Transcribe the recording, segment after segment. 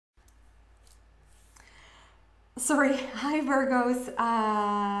Sorry, hi Virgos.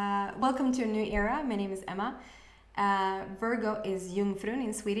 Welcome to a new era. My name is Emma. Virgo is Jungfrun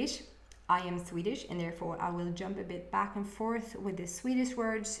in Swedish. I am Swedish, and therefore I will jump a bit back and forth with the Swedish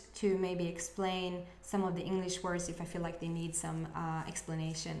words to maybe explain some of the English words if I feel like they need some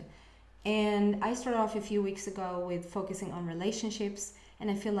explanation. And I started off a few weeks ago with focusing on relationships, and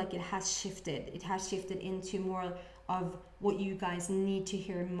I feel like it has shifted. It has shifted into more of what you guys need to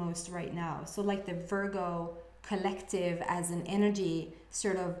hear most right now. So like the Virgo collective as an energy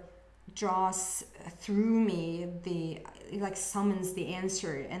sort of draws through me, like summons the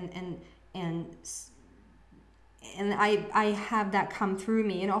answer, and I have that come through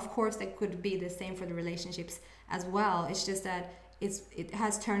me. And of course that could be the same for the relationships as well. It's just that it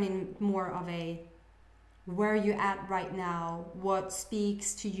has turned in more of a where you at right now, what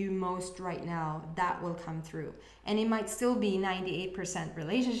speaks to you most right now, that will come through. And it might still be 98%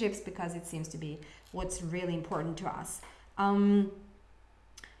 relationships because it seems to be what's really important to us. I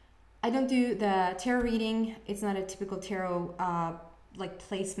don't do the tarot reading. It's not a typical tarot like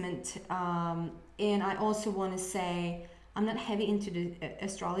placement. And I also want to say I'm not heavy into the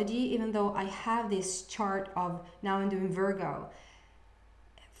astrology, even though I have this chart of now I'm doing Virgo.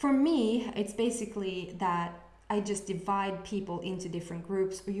 For me, it's basically that I just divide people into different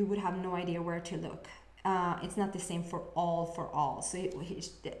groups, or you would have no idea where to look. It's not the same for all. So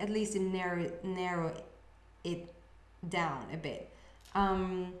at least it narrow it down a bit.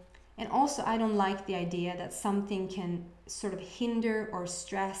 And also, I don't like the idea that something can sort of hinder or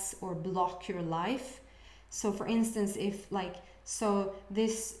stress or block your life. So for instance, if like, so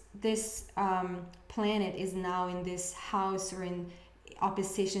this planet is now in this house or in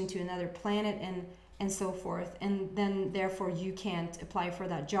opposition to another planet and so forth, and then therefore you can't apply for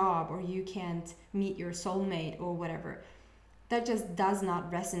that job or you can't meet your soulmate or whatever, that just does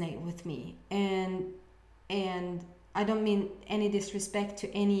not resonate with me. And I don't mean any disrespect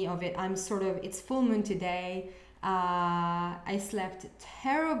to any of it. I'm sort of, it's full moon today. I slept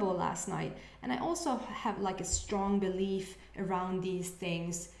terrible last night, and I also have like a strong belief around these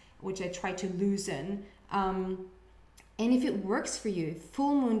things which I try to loosen. And if it works for you,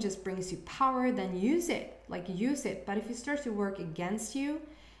 full moon just brings you power, then use it. But if it starts to work against you,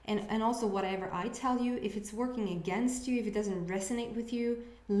 and also whatever I tell you, if it's working against you, if it doesn't resonate with you,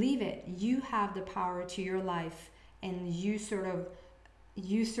 leave it. You have the power to your life, and you sort of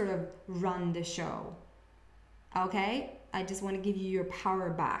run the show. Okay? I just want to give you your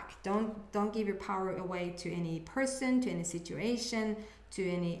power back. Don't give your power away to any person, to any situation, to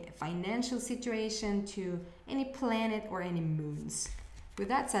any financial situation, to any planet or any moons. With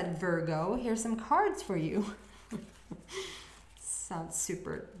that said, Virgo, here's some cards for you. Sounds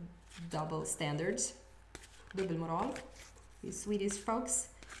super double standards. Dubbelmoral. You Swedish folks.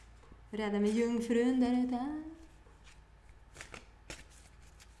 Rädda med Jungfrun där ute.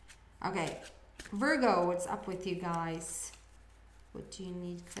 Okay, Virgo, what's up with you guys? What do you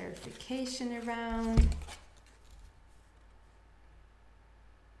need clarification around?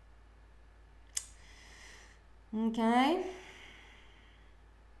 Okay.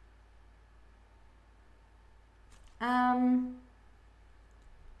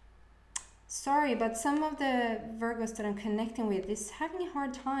 Sorry, but some of the Virgos that I'm connecting with is having a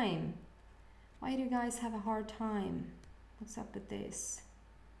hard time. Why do you guys have a hard time? What's up with this?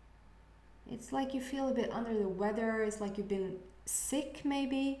 It's like you feel a bit under the weather. It's like you've been sick,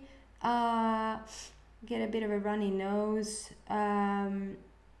 maybe. Get a bit of a runny nose. And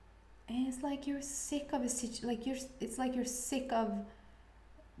it's like you're sick of a situation. It's like you're sick of.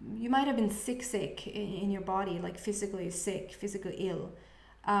 You might have been sick in your body, like physically sick, physically ill.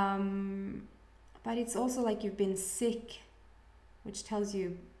 But it's also like you've been sick, which tells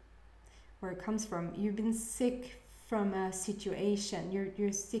you where it comes from. You've been sick from a situation.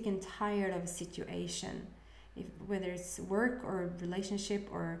 You're sick and tired of a situation, whether it's work or relationship,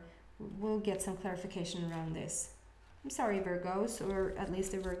 or we'll get some clarification around this. I'm sorry, Virgos, or at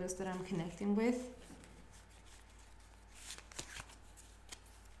least the Virgos that I'm connecting with.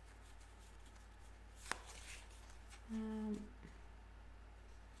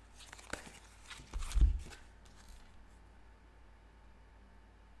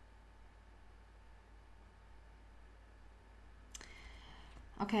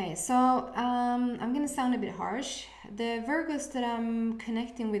 Okay, so I'm gonna sound a bit harsh. The Virgos that I'm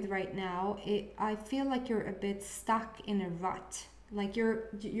connecting with right now, I feel like you're a bit stuck in a rut. Like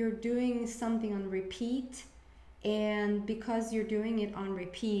you're doing something on repeat, and because you're doing it on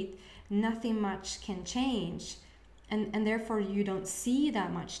repeat, nothing much can change, and therefore you don't see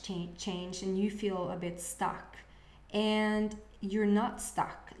that much change, and you feel a bit stuck. And you're not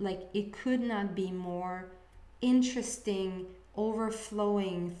stuck. Like it could not be more interesting,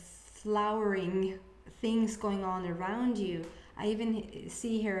 overflowing, flowering things going on around you. I even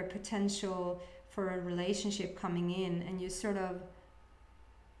see here a potential for a relationship coming in, and you sort of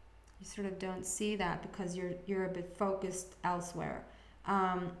don't see that because you're a bit focused elsewhere.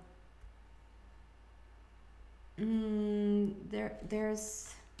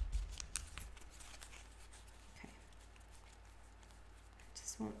 There's okay.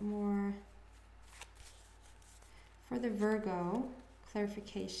 Just want more for the Virgo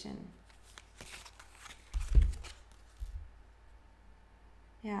clarification.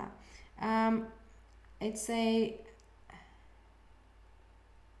 Yeah, it's an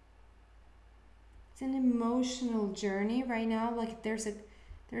emotional journey right now. Like there's a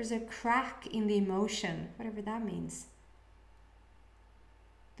crack in the emotion, whatever that means.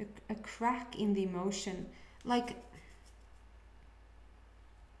 A crack in the emotion, like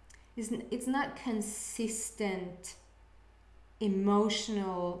it's not consistent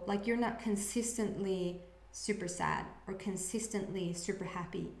emotional, like you're not consistently super sad or consistently super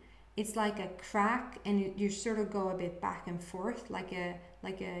happy. It's like a crack, and you sort of go a bit back and forth, like a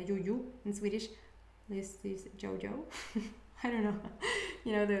yo-yo in Swedish. This Jojo. I don't know.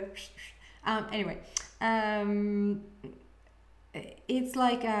 You know the. Anyway, it's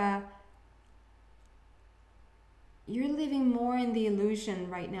like you're living more in the illusion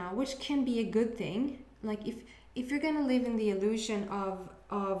right now, which can be a good thing. Like if you're gonna live in the illusion of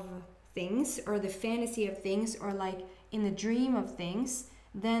things, or the fantasy of things, or like in the dream of things,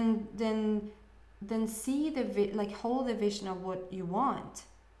 then see like hold the vision of what you want.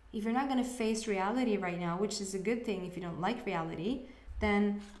 If you're not going to face reality right now, which is a good thing if you don't like reality,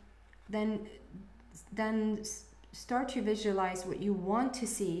 then start to visualize what you want to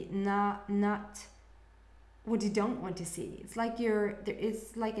see, not what you don't want to see. It's like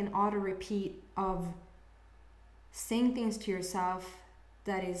it's like an auto repeat of saying things to yourself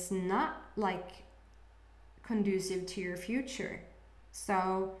that is not like conducive to your future.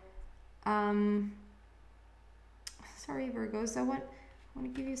 So sorry Virgos, I want to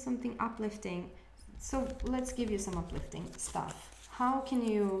give you something uplifting. So let's give you some uplifting stuff. How can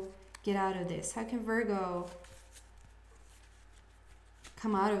you get out of this? How can Virgo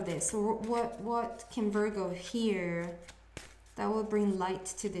come out of this? Or what can Virgo hear that will bring light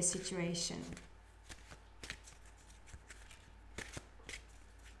to this situation?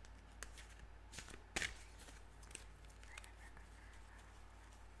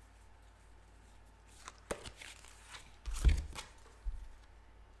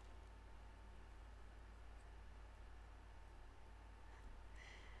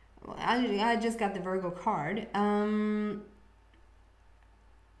 I just got the Virgo card.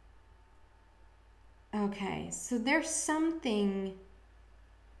 Okay, so there's something.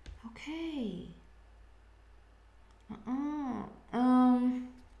 Okay.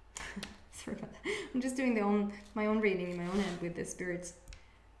 Sorry about that. I'm just doing my own reading in my own head with the spirits.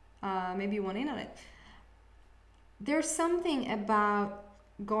 Maybe you want in on it. There's something about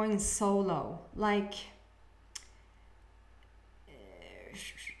going solo, like.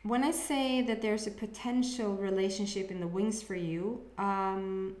 When I say that there's a potential relationship in the wings for you,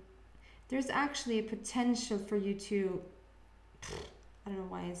 there's actually a potential for you to, I don't know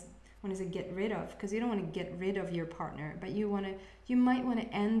why when I say get rid of, because you don't want to get rid of your partner, but you might want to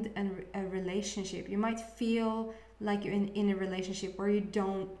end a relationship. You might feel like you're in a relationship where you've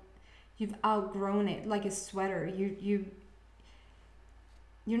outgrown it, like a sweater.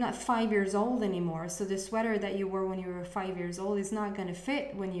 You're not 5 years old anymore, so the sweater that you wore when you were 5 years old is not going to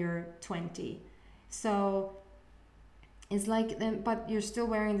fit when you're 20. So it's like, but you're still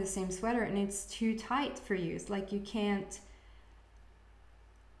wearing the same sweater and it's too tight for you. It's like you can't.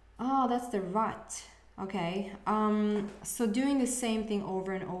 Oh, that's the rut. Okay. So doing the same thing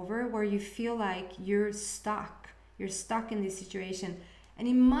over and over, where you feel like you're stuck in this situation, and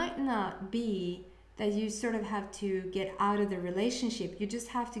it might not be that you sort of have to get out of the relationship. You just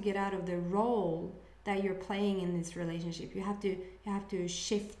have to get out of the role that you're playing in this relationship. You have to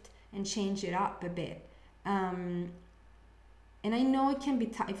shift and change it up a bit. And I know it can be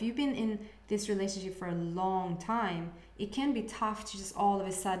tough. If you've been in this relationship for a long time, it can be tough to just all of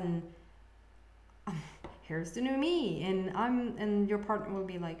a sudden, here's the new me, and your partner will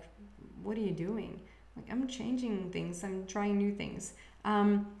be like, what are you doing? Like, I'm changing things, I'm trying new things.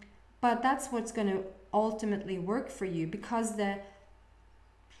 But that's what's going to ultimately work for you, because the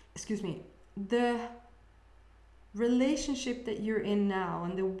relationship that you're in now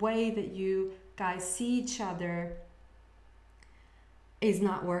and the way that you guys see each other is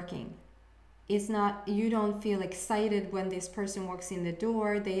not working. It's not, you don't feel excited when this person walks in the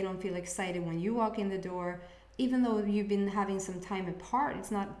door. They don't feel excited when you walk in the door. even though you've been having some time apart,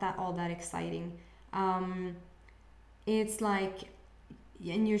 it's not that all that exciting. It's like,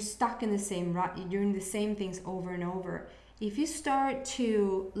 and you're stuck in the same rut, you're doing the same things over and over. If you start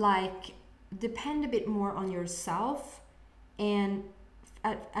to like depend a bit more on yourself, and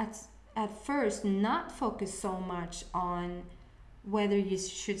at first not focus so much on whether you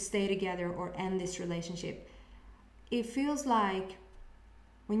should stay together or end this relationship, it feels like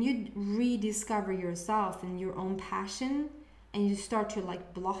when you rediscover yourself and your own passion, and you start to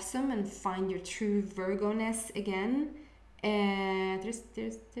like blossom and find your true Virgo-ness again, there's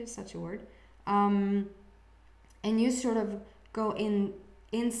such a word, and you sort of go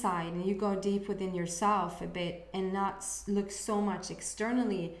inside and you go deep within yourself a bit, and not look so much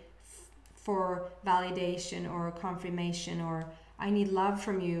externally for validation or confirmation, or I need love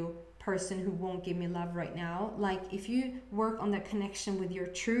from you, person who won't give me love right now. Like if you work on that connection with your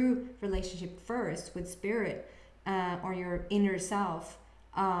true relationship first, with spirit, or your inner self,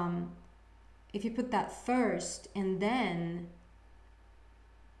 if you put that first and then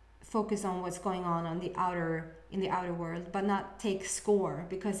focus on what's going on the outer, in the outer world, but not take score,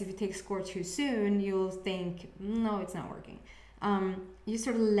 because if you take score too soon, you'll think, no, it's not working. You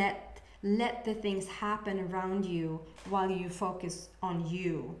sort of let the things happen around you while you focus on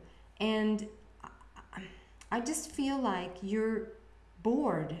you. And I just feel like you're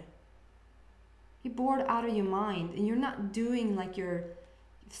bored. You're bored out of your mind, and you're not doing like your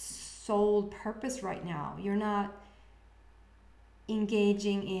soul purpose right now. You're not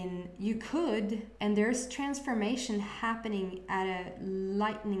engaging in, you could, and there's transformation happening at a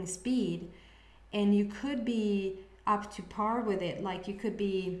lightning speed, and you could be up to par with it. Like you could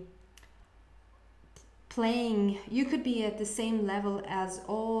be playing, you could be at the same level as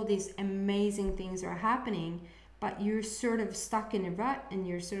all these amazing things are happening, but you're sort of stuck in a rut, and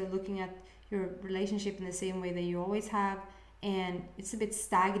you're sort of looking at your relationship in the same way that you always have, and it's a bit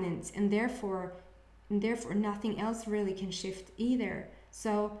stagnant, and therefore nothing else really can shift either.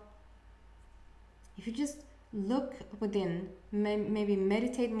 So if you just look within, maybe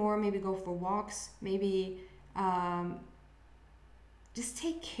meditate more, maybe go for walks, maybe just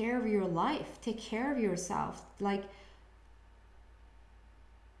take care of your life, take care of yourself, like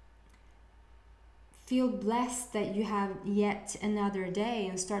feel blessed that you have yet another day,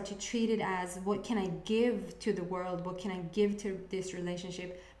 and start to treat it as, what can I give to the world, what can I give to this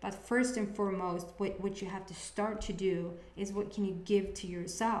relationship? But first and foremost, what you have to start to do is, what can you give to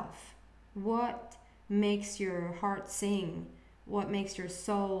yourself? What makes your heart sing? What makes your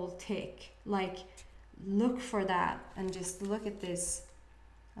soul tick? Like, look for that, and just look at this.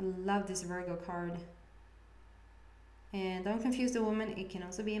 I love this Virgo card. And don't confuse the woman, it can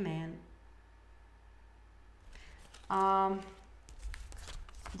also be a man.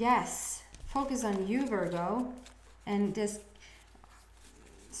 Yes, focus on you, Virgo, and just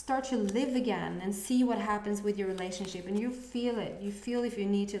start to live again and see what happens with your relationship. And you feel it. You feel if you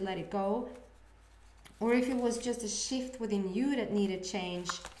need to let it go, or if it was just a shift within you that needed change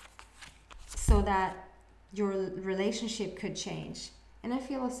so that your relationship could change. And I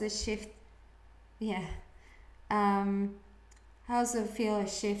feel as a shift, yeah. I also feel a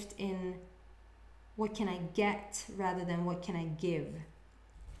shift in what can I get rather than what can I give.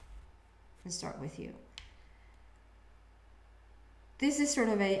 Let's start with you. This is sort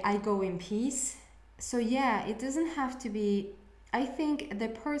of a, I go in peace. So yeah, it doesn't have to be, I think the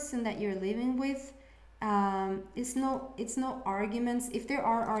person that you're living with, it's no arguments. If there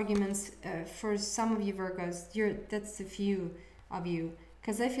are arguments, for some of you Virgos, that's a few of you,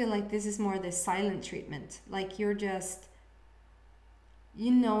 because I feel like this is more the silent treatment. Like you're just,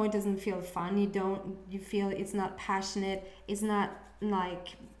 it doesn't feel fun. You feel it's not passionate. It's not like,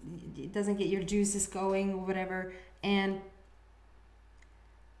 it doesn't get your juices going or whatever. And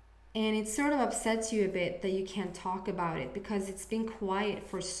it sort of upsets you a bit that you can't talk about it, because it's been quiet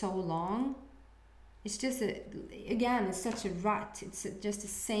for so long. It's just, it's such a rut. It's just the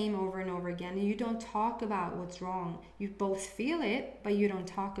same over and over again. And you don't talk about what's wrong. You both feel it, but you don't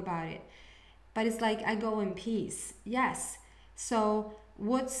talk about it. But it's like, I go in peace. Yes. So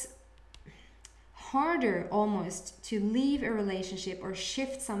what's harder almost to leave a relationship or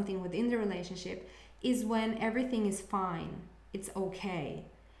shift something within the relationship is when everything is fine. It's okay.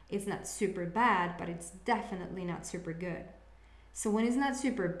 It's not super bad, but it's definitely not super good. So when it's not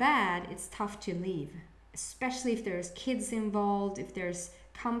super bad, it's tough to leave, especially if there's kids involved, if there's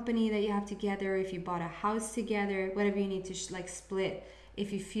company that you have together, if you bought a house together, whatever you need to split,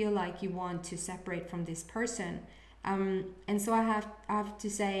 if you feel like you want to separate from this person. And so I have to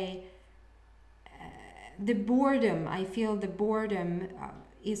say, the boredom, I feel the boredom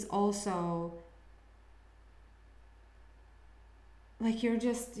is also like you're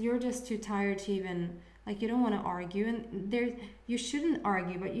just too tired to even, like, you don't want to argue, and there, you shouldn't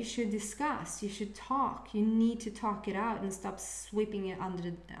argue, but you should discuss, you should talk, you need to talk it out and stop sweeping it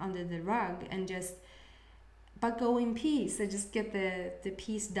under the rug, and just, but go in peace. I just get the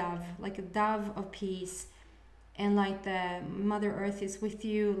peace dove, like a dove of peace, and like the Mother Earth is with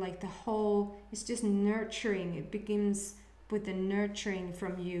you, like the whole, it's just nurturing. It begins with the nurturing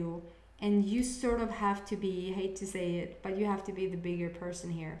from you, and you sort of have to be, I hate to say it, but you have to be the bigger person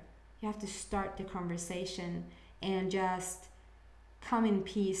here. You have to start the conversation and just come in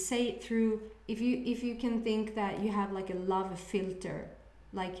peace. Say it through, if you can think that you have like a love filter,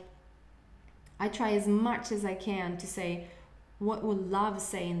 like I try as much as I can to say, what would love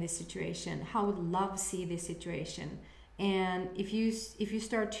say in this situation? How would love see this situation? And if you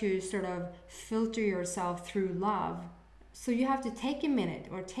start to sort of filter yourself through love, so you have to take a minute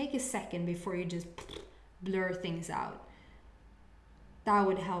or take a second before you just blur things out. That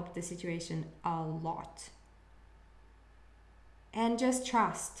would help the situation a lot. And just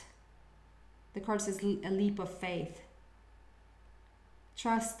trust. The card says a leap of faith.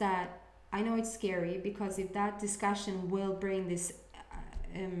 Trust that, I know it's scary, because if that discussion will bring this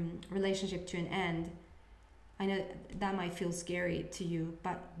relationship to an end, I know that might feel scary to you,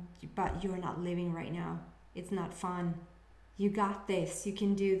 but you're not living right now. It's not fun. You got this. You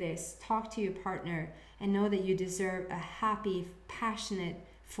can do this. Talk to your partner and know that you deserve a happy, passionate,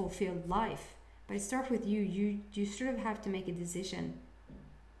 fulfilled life. But it starts with you. You sort of have to make a decision.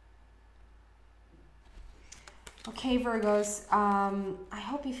 Okay, Virgos, I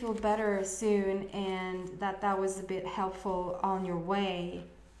hope you feel better soon, and that was a bit helpful on your way.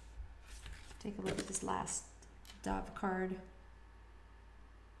 Take a look at this last Dove card.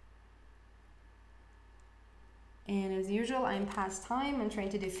 And as usual, I'm past time. I'm trying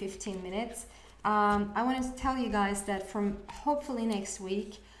to do 15 minutes. I wanted to tell you guys that from hopefully next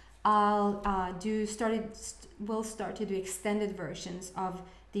week, we'll start to do extended versions of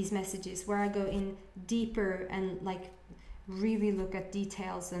these messages where I go in deeper and like really look at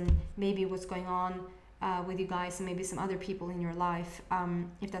details and maybe what's going on with you guys and maybe some other people in your life.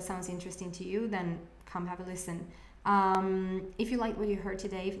 If that sounds interesting to you, then come have a listen. If you like what you heard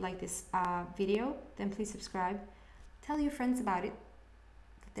today, if you like this video, then please subscribe. Tell your friends about it.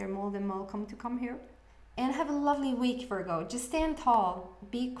 They're more than welcome to come here. And have a lovely week, Virgo. Just stand tall,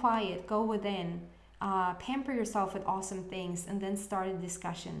 be quiet, go within. Pamper yourself with awesome things, and then start a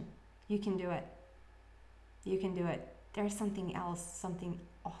discussion. You can do it. You can do it. There's something else, something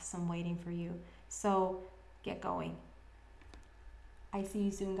awesome waiting for you. So get going. I see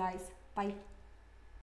you soon, guys. Bye.